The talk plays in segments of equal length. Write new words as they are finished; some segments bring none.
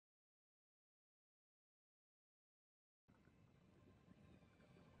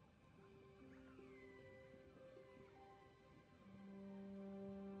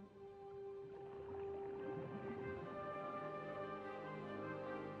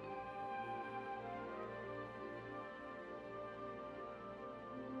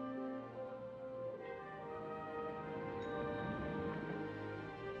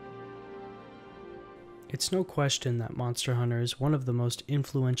It's no question that Monster Hunter is one of the most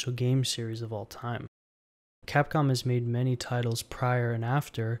influential game series of all time. Capcom has made many titles prior and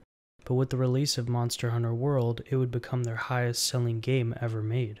after, but with the release of Monster Hunter World, it would become their highest selling game ever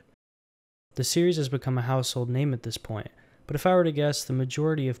made. The series has become a household name at this point, but if I were to guess, the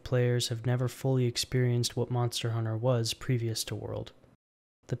majority of players have never fully experienced what Monster Hunter was previous to World.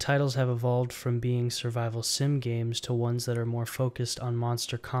 The titles have evolved from being survival sim games to ones that are more focused on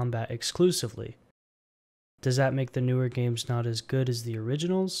monster combat exclusively. Does that make the newer games not as good as the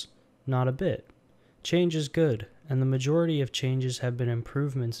originals? Not a bit. Change is good, and the majority of changes have been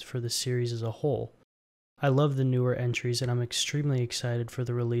improvements for the series as a whole. I love the newer entries, and I'm extremely excited for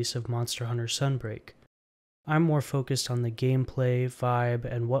the release of Monster Hunter Sunbreak. I'm more focused on the gameplay, vibe,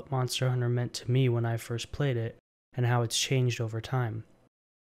 and what Monster Hunter meant to me when I first played it, and how it's changed over time.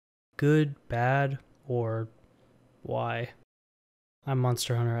 Good, bad, or why? I'm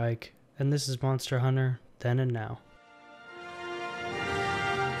Monster Hunter Ike, and this is Monster Hunter Then and Now.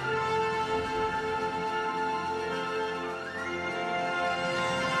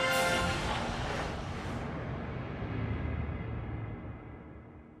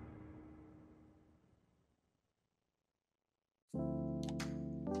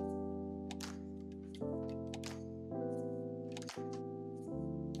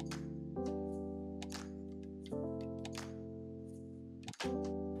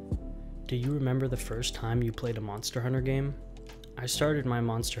 Do you remember the first time you played a Monster Hunter game? I started my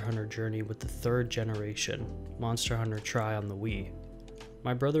Monster Hunter journey with the third generation, Monster Hunter Tri on the Wii.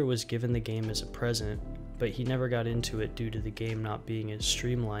 My brother was given the game as a present, but he never got into it due to the game not being as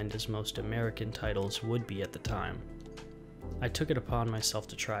streamlined as most American titles would be at the time. I took it upon myself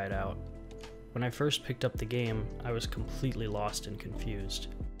to try it out. When I first picked up the game, I was completely lost and confused.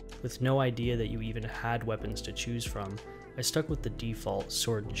 With no idea that you even had weapons to choose from, I stuck with the default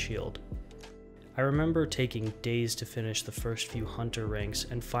sword and shield. I remember taking days to finish the first few hunter ranks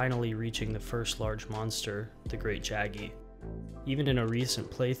and finally reaching the first large monster, the Great Jaggy. Even in a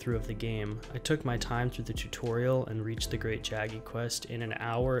recent playthrough of the game, I took my time through the tutorial and reached the Great Jaggy quest in an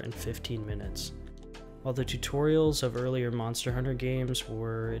hour and 15 minutes. While the tutorials of earlier Monster Hunter games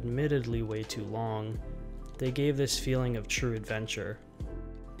were admittedly way too long, they gave this feeling of true adventure.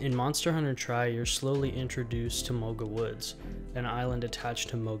 In Monster Hunter Tri, you're slowly introduced to Moga Woods, an island attached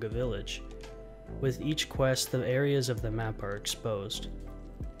to Moga Village. With each quest, the areas of the map are exposed.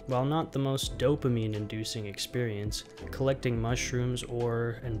 While not the most dopamine-inducing experience, collecting mushrooms,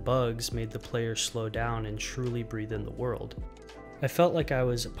 ore, and bugs made the player slow down and truly breathe in the world. I felt like I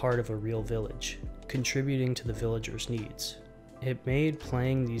was a part of a real village, contributing to the villagers' needs. It made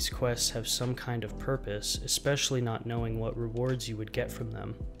playing these quests have some kind of purpose, especially not knowing what rewards you would get from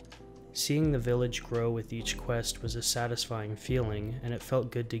them. Seeing the village grow with each quest was a satisfying feeling, and it felt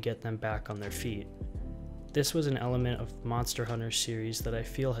good to get them back on their feet. This was an element of Monster Hunter series that I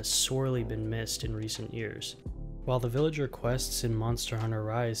feel has sorely been missed in recent years. While the villager quests in Monster Hunter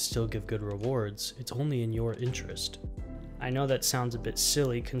Rise still give good rewards, it's only in your interest. I know that sounds a bit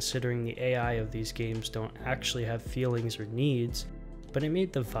silly considering the AI of these games don't actually have feelings or needs, but it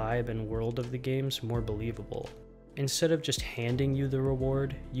made the vibe and world of the games more believable. Instead of just handing you the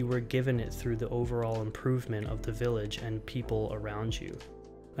reward, you were given it through the overall improvement of the village and people around you.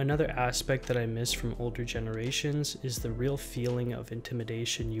 Another aspect that I miss from older generations is the real feeling of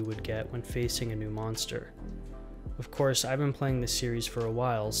intimidation you would get when facing a new monster. Of course, I've been playing this series for a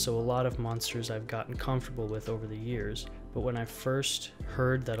while, so a lot of monsters I've gotten comfortable with over the years, but when I first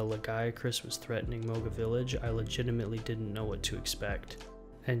heard that a LAKEY was threatening Moga Village, I legitimately didn't know what to expect.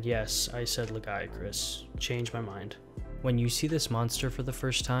 And yes, I said LAKEY, changed my mind. When you see this monster for the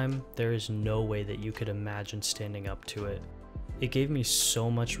first time, there is no way that you could imagine standing up to it. It gave me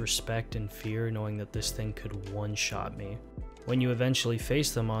so much respect and fear knowing that this thing could one-shot me. When you eventually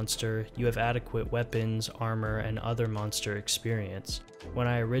face the monster, you have adequate weapons, armor, and other monster experience. When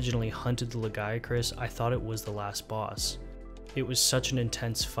I originally hunted the LAKEY, I thought it was the last boss. It was such an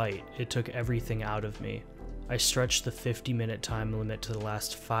intense fight, it took everything out of me. I stretched the 50-minute time limit to the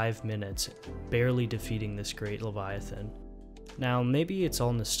last 5 minutes, barely defeating this great Leviathan. Now, maybe it's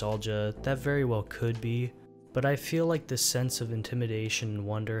all nostalgia, that very well could be, but I feel like the sense of intimidation and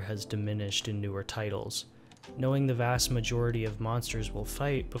wonder has diminished in newer titles, knowing the vast majority of monsters will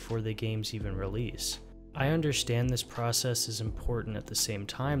fight before the games even release. I understand this process is important at the same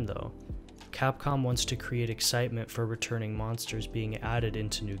time though. Capcom wants to create excitement for returning monsters being added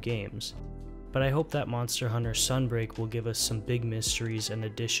into new games. But I hope that Monster Hunter Sunbreak will give us some big mysteries and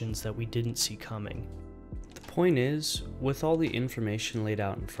additions that we didn't see coming. The point is, with all the information laid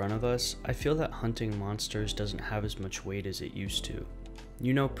out in front of us, I feel that hunting monsters doesn't have as much weight as it used to.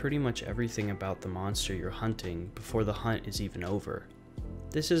 You know pretty much everything about the monster you're hunting before the hunt is even over.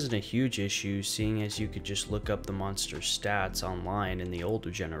 This isn't a huge issue, seeing as you could just look up the monster's stats online in the older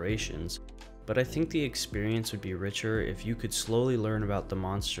generations, but I think the experience would be richer if you could slowly learn about the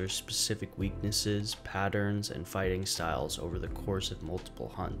monster's specific weaknesses, patterns, and fighting styles over the course of multiple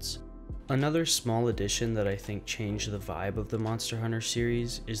hunts. Another small addition that I think changed the vibe of the Monster Hunter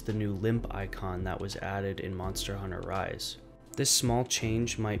series is the new limp icon that was added in Monster Hunter Rise. This small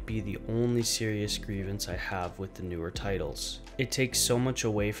change might be the only serious grievance I have with the newer titles. It takes so much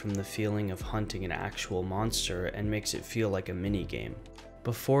away from the feeling of hunting an actual monster and makes it feel like a minigame.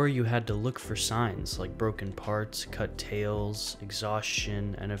 Before, you had to look for signs like broken parts, cut tails,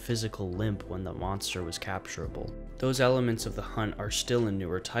 exhaustion, and a physical limp when the monster was capturable. Those elements of the hunt are still in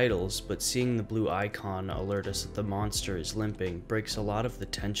newer titles, but seeing the blue icon alert us that the monster is limping breaks a lot of the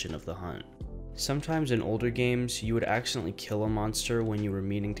tension of the hunt. Sometimes in older games, you would accidentally kill a monster when you were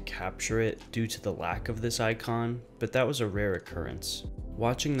meaning to capture it due to the lack of this icon, but that was a rare occurrence.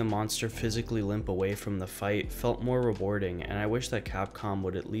 Watching the monster physically limp away from the fight felt more rewarding, and I wish that Capcom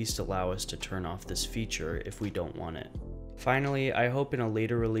would at least allow us to turn off this feature if we don't want it. Finally, I hope in a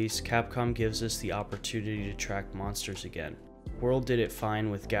later release, Capcom gives us the opportunity to track monsters again. World did it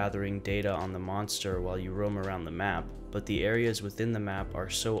fine with gathering data on the monster while you roam around the map, but the areas within the map are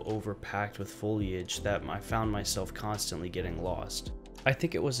so overpacked with foliage that I found myself constantly getting lost. I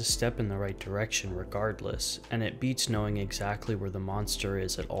think it was a step in the right direction regardless, and it beats knowing exactly where the monster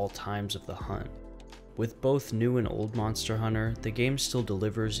is at all times of the hunt. With both new and old Monster Hunter, the game still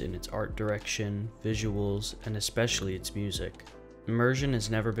delivers in its art direction, visuals, and especially its music. Immersion has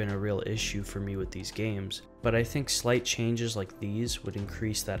never been a real issue for me with these games, but I think slight changes like these would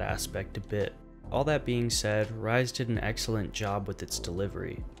increase that aspect a bit. All that being said, Rise did an excellent job with its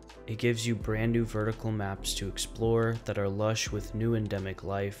delivery. It gives you brand new vertical maps to explore that are lush with new endemic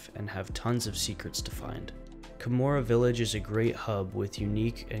life and have tons of secrets to find. Kimura Village is a great hub with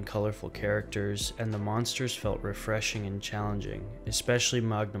unique and colorful characters, and the monsters felt refreshing and challenging, especially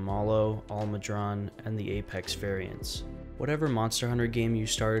Magnamalo, Almudron, and the Apex variants. Whatever Monster Hunter game you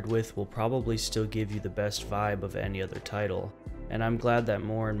started with will probably still give you the best vibe of any other title, and I'm glad that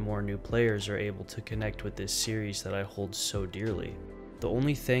more and more new players are able to connect with this series that I hold so dearly. The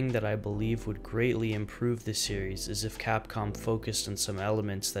only thing that I believe would greatly improve this series is if Capcom focused on some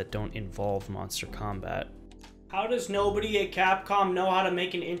elements that don't involve monster combat. How does nobody at Capcom know how to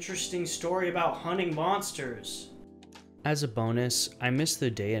make an interesting story about hunting monsters? As a bonus, I miss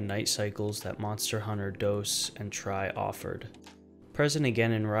the day and night cycles that Monster Hunter DOS and Tri offered. Present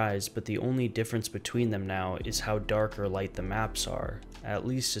again in Rise, but the only difference between them now is how dark or light the maps are, at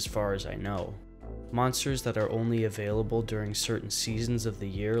least as far as I know. Monsters that are only available during certain seasons of the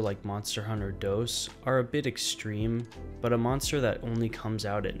year like Monster Hunter DOS are a bit extreme, but a monster that only comes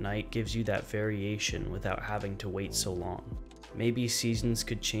out at night gives you that variation without having to wait so long. Maybe seasons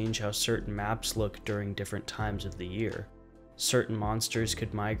could change how certain maps look during different times of the year. Certain monsters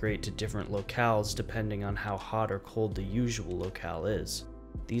could migrate to different locales depending on how hot or cold the usual locale is.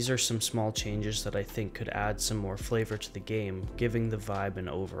 These are some small changes that I think could add some more flavor to the game, giving the vibe an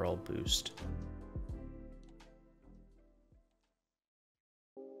overall boost.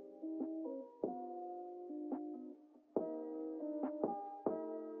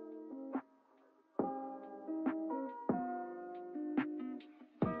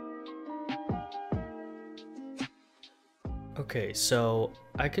 Okay, so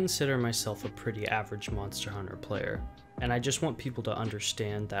I consider myself a pretty average Monster Hunter player, and I just want people to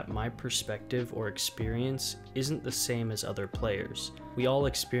understand that my perspective or experience isn't the same as other players. We all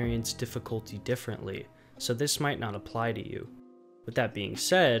experience difficulty differently, so this might not apply to you. With that being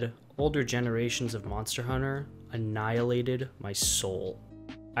said, older generations of Monster Hunter annihilated my soul.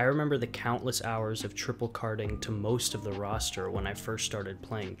 I remember the countless hours of triple carding to most of the roster when I first started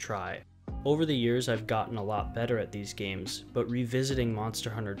playing Tri. Over the years, I've gotten a lot better at these games, but revisiting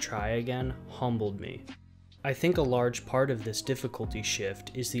Monster Hunter Tri again humbled me. I think a large part of this difficulty shift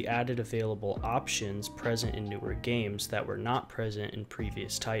is the added available options present in newer games that were not present in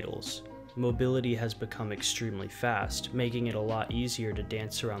previous titles. Mobility has become extremely fast, making it a lot easier to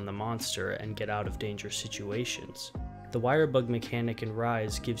dance around the monster and get out of dangerous situations. The wire bug mechanic in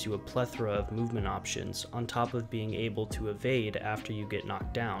Rise gives you a plethora of movement options, on top of being able to evade after you get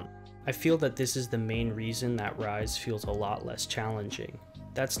knocked down. I feel that this is the main reason that Rise feels a lot less challenging.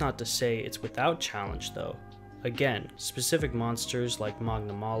 That's not to say it's without challenge though. Again, specific monsters like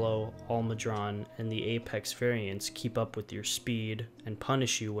Magnamalo, Almudron, and the Apex variants keep up with your speed and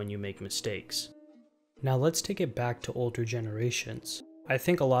punish you when you make mistakes. Now let's take it back to older generations. I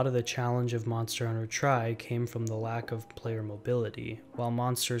think a lot of the challenge of Monster Hunter Tri came from the lack of player mobility, while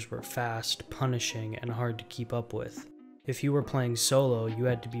monsters were fast, punishing, and hard to keep up with. If you were playing solo, you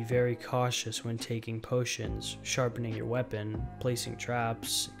had to be very cautious when taking potions, sharpening your weapon, placing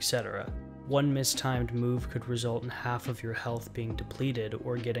traps, etc. One mistimed move could result in half of your health being depleted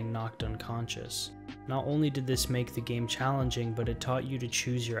or getting knocked unconscious. Not only did this make the game challenging, but it taught you to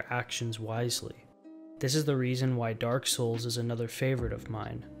choose your actions wisely. This is the reason why Dark Souls is another favorite of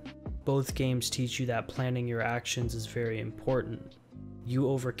mine. Both games teach you that planning your actions is very important. You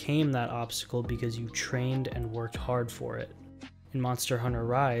overcame that obstacle because you trained and worked hard for it. In Monster Hunter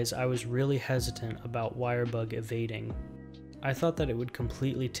Rise, I was really hesitant about wirebug evading. I thought that it would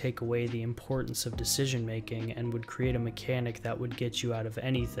completely take away the importance of decision making and would create a mechanic that would get you out of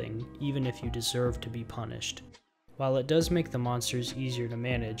anything, even if you deserved to be punished. While it does make the monsters easier to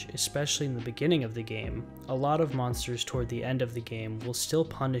manage, especially in the beginning of the game, a lot of monsters toward the end of the game will still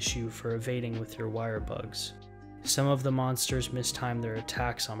punish you for evading with your wirebugs. Some of the monsters mistime their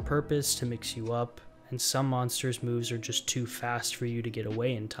attacks on purpose to mix you up, and some monsters' moves are just too fast for you to get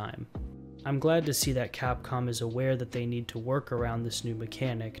away in time. I'm glad to see that Capcom is aware that they need to work around this new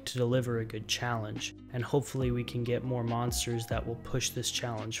mechanic to deliver a good challenge, and hopefully we can get more monsters that will push this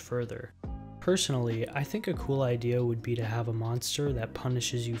challenge further. Personally, I think a cool idea would be to have a monster that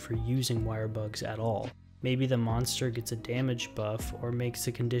punishes you for using wirebugs at all. Maybe the monster gets a damage buff or makes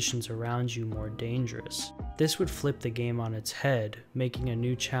the conditions around you more dangerous. This would flip the game on its head, making a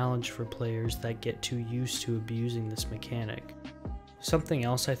new challenge for players that get too used to abusing this mechanic. Something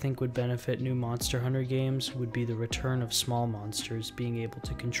else I think would benefit new Monster Hunter games would be the return of small monsters being able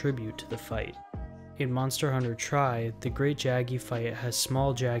to contribute to the fight. In Monster Hunter Tri, the Great Jaggy fight has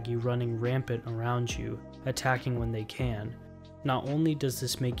small Jaggy running rampant around you, attacking when they can. Not only does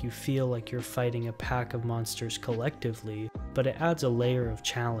this make you feel like you're fighting a pack of monsters collectively, but it adds a layer of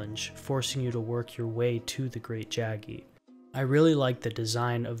challenge, forcing you to work your way to the Great Jaggy. I really like the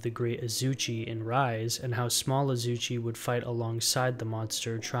design of the Great Azuchi in Rise and how small Azuchi would fight alongside the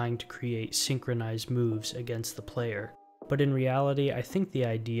monster trying to create synchronized moves against the player. But in reality, I think the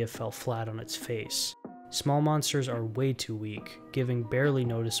idea fell flat on its face. Small monsters are way too weak, giving barely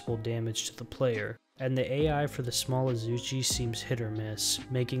noticeable damage to the player, and the AI for the small Azuchi seems hit or miss,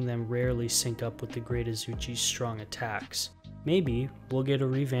 making them rarely sync up with the Great Azuchi's strong attacks. Maybe we'll get a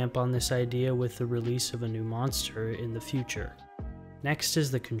revamp on this idea with the release of a new monster in the future. Next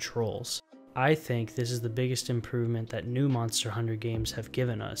is the controls. I think this is the biggest improvement that new Monster Hunter games have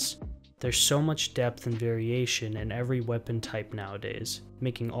given us. There's so much depth and variation in every weapon type nowadays,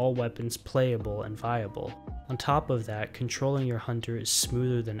 making all weapons playable and viable. On top of that, controlling your hunter is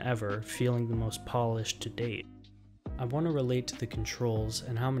smoother than ever, feeling the most polished to date. I want to relate to the controls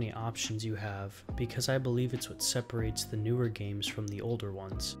and how many options you have, because I believe it's what separates the newer games from the older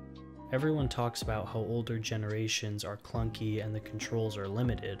ones. Everyone talks about how older generations are clunky and the controls are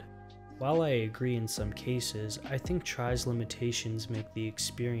limited. While I agree in some cases, I think Tri's limitations make the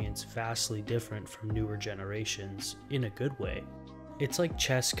experience vastly different from newer generations, in a good way. It's like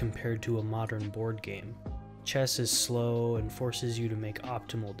chess compared to a modern board game. Chess is slow and forces you to make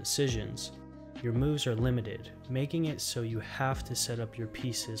optimal decisions. Your moves are limited, making it so you have to set up your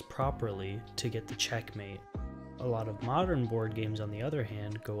pieces properly to get the checkmate. A lot of modern board games, on the other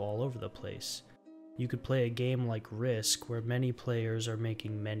hand, go all over the place. You could play a game like Risk, where many players are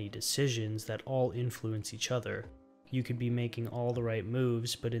making many decisions that all influence each other. You could be making all the right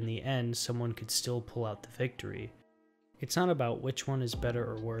moves, but in the end, someone could still pull out the victory. It's not about which one is better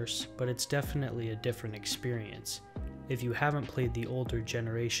or worse, but it's definitely a different experience. If you haven't played the older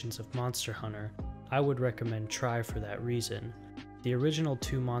generations of Monster Hunter, I would recommend Tri for that reason. The original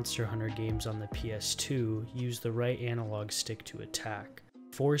 2 Monster Hunter games on the PS2 use the right analog stick to attack,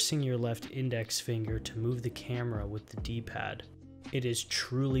 forcing your left index finger to move the camera with the D-pad. It is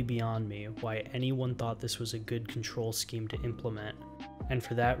truly beyond me why anyone thought this was a good control scheme to implement, and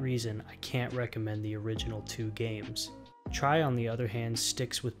for that reason I can't recommend the original 2 games. Tri, on the other hand,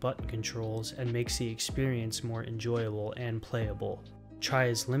 sticks with button controls and makes the experience more enjoyable and playable. Tri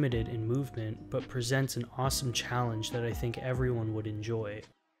is limited in movement, but presents an awesome challenge that I think everyone would enjoy.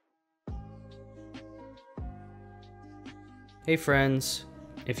 Hey friends,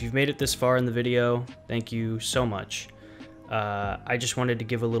 if you've made it this far in the video, thank you so much. I just wanted to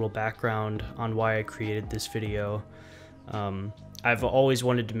give a little background on why I created this video. I've always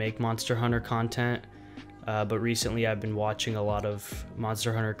wanted to make Monster Hunter content, but recently I've been watching a lot of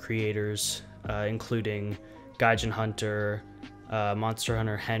Monster Hunter creators, including Gaijin Hunter, Monster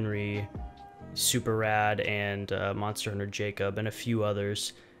Hunter Henry, Super Rad, and Monster Hunter Jacob, and a few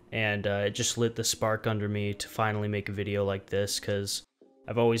others, and it just lit the spark under me to finally make a video like this, because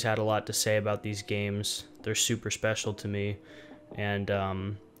I've always had a lot to say about these games. They're super special to me. And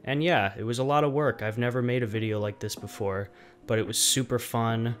yeah, it was a lot of work. I've never made a video like this before, but it was super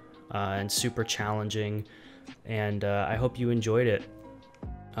fun and super challenging, and I hope you enjoyed it.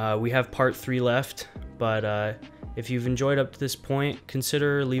 We have part 3 left, but if you've enjoyed up to this point,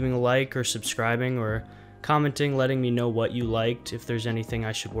 consider leaving a like or subscribing or commenting, letting me know what you liked, if there's anything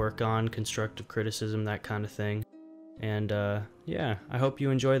I should work on, constructive criticism, that kind of thing. And yeah, I hope you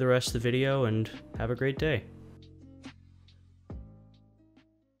enjoy the rest of the video and have a great day.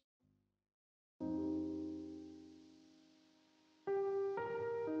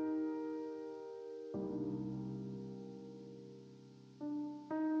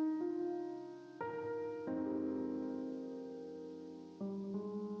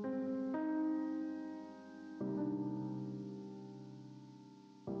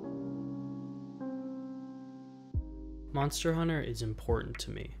 Monster Hunter is important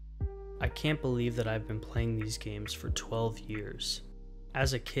to me. I can't believe that I've been playing these games for 12 years.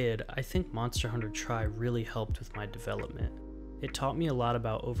 As a kid, I think Monster Hunter Tri really helped with my development. It taught me a lot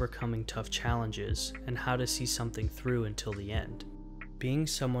about overcoming tough challenges and how to see something through until the end. Being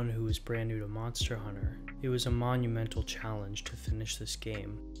someone who was brand new to Monster Hunter, it was a monumental challenge to finish this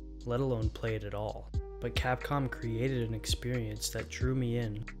game, let alone play it at all. But Capcom created an experience that drew me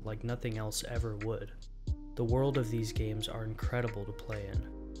in like nothing else ever would. The world of these games are incredible to play in.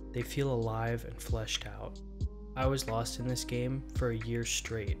 They feel alive and fleshed out. I was lost in this game for a year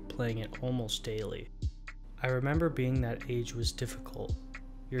straight, playing it almost daily. I remember being that age was difficult.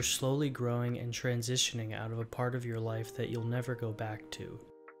 You're slowly growing and transitioning out of a part of your life that you'll never go back to.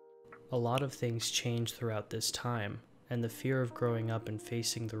 A lot of things change throughout this time, and the fear of growing up and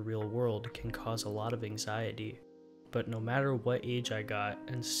facing the real world can cause a lot of anxiety. But no matter what age I got,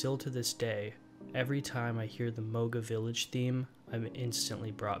 and still to this day, every time I hear the Moga Village theme, I'm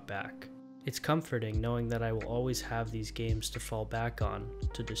instantly brought back. It's comforting knowing that I will always have these games to fall back on,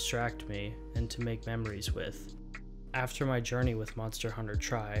 to distract me, and to make memories with. After my journey with Monster Hunter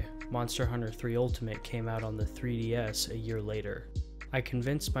Tri, Monster Hunter 3 Ultimate came out on the 3DS a year later. I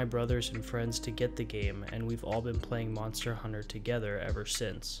convinced my brothers and friends to get the game, and we've all been playing Monster Hunter together ever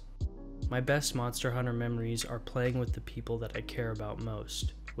since. My best Monster Hunter memories are playing with the people that I care about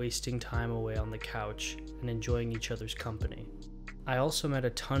most, wasting time away on the couch, and enjoying each other's company. I also met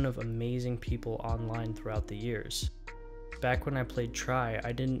a ton of amazing people online throughout the years. Back when I played Tri,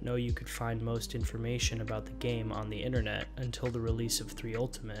 I didn't know you could find most information about the game on the internet until the release of 3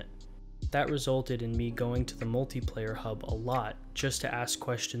 Ultimate. That resulted in me going to the multiplayer hub a lot just to ask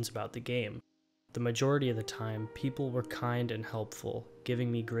questions about the game. The majority of the time, people were kind and helpful,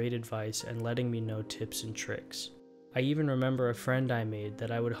 giving me great advice and letting me know tips and tricks. I even remember a friend I made that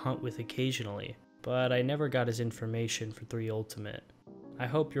I would hunt with occasionally, but I never got his information for 3 Ultimate. I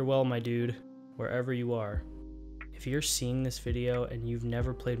hope you're well, my dude, wherever you are. If you're seeing this video and you've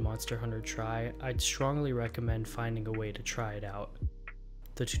never played Monster Hunter Tri, I'd strongly recommend finding a way to try it out.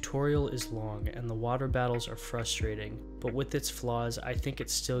 The tutorial is long and the water battles are frustrating, but with its flaws, I think it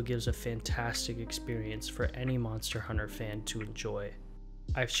still gives a fantastic experience for any Monster Hunter fan to enjoy.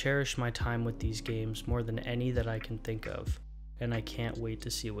 I've cherished my time with these games more than any that I can think of, and I can't wait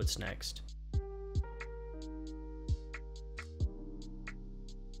to see what's next.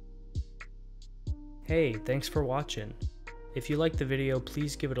 Hey, thanks for watching. If you liked the video,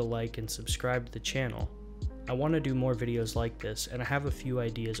 please give it a like and subscribe to the channel. I want to do more videos like this, and I have a few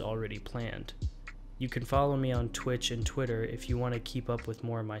ideas already planned. You can follow me on Twitch and Twitter if you want to keep up with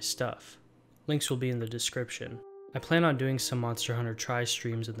more of my stuff. Links will be in the description. I plan on doing some Monster Hunter Tri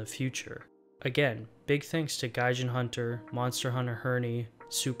streams in the future. Again, big thanks to Gaijin Hunter, Monster Hunter Herney,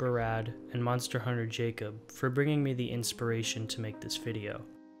 Super Rad, and Monster Hunter Jacob for bringing me the inspiration to make this video.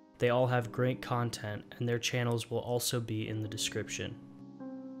 They all have great content, and their channels will also be in the description.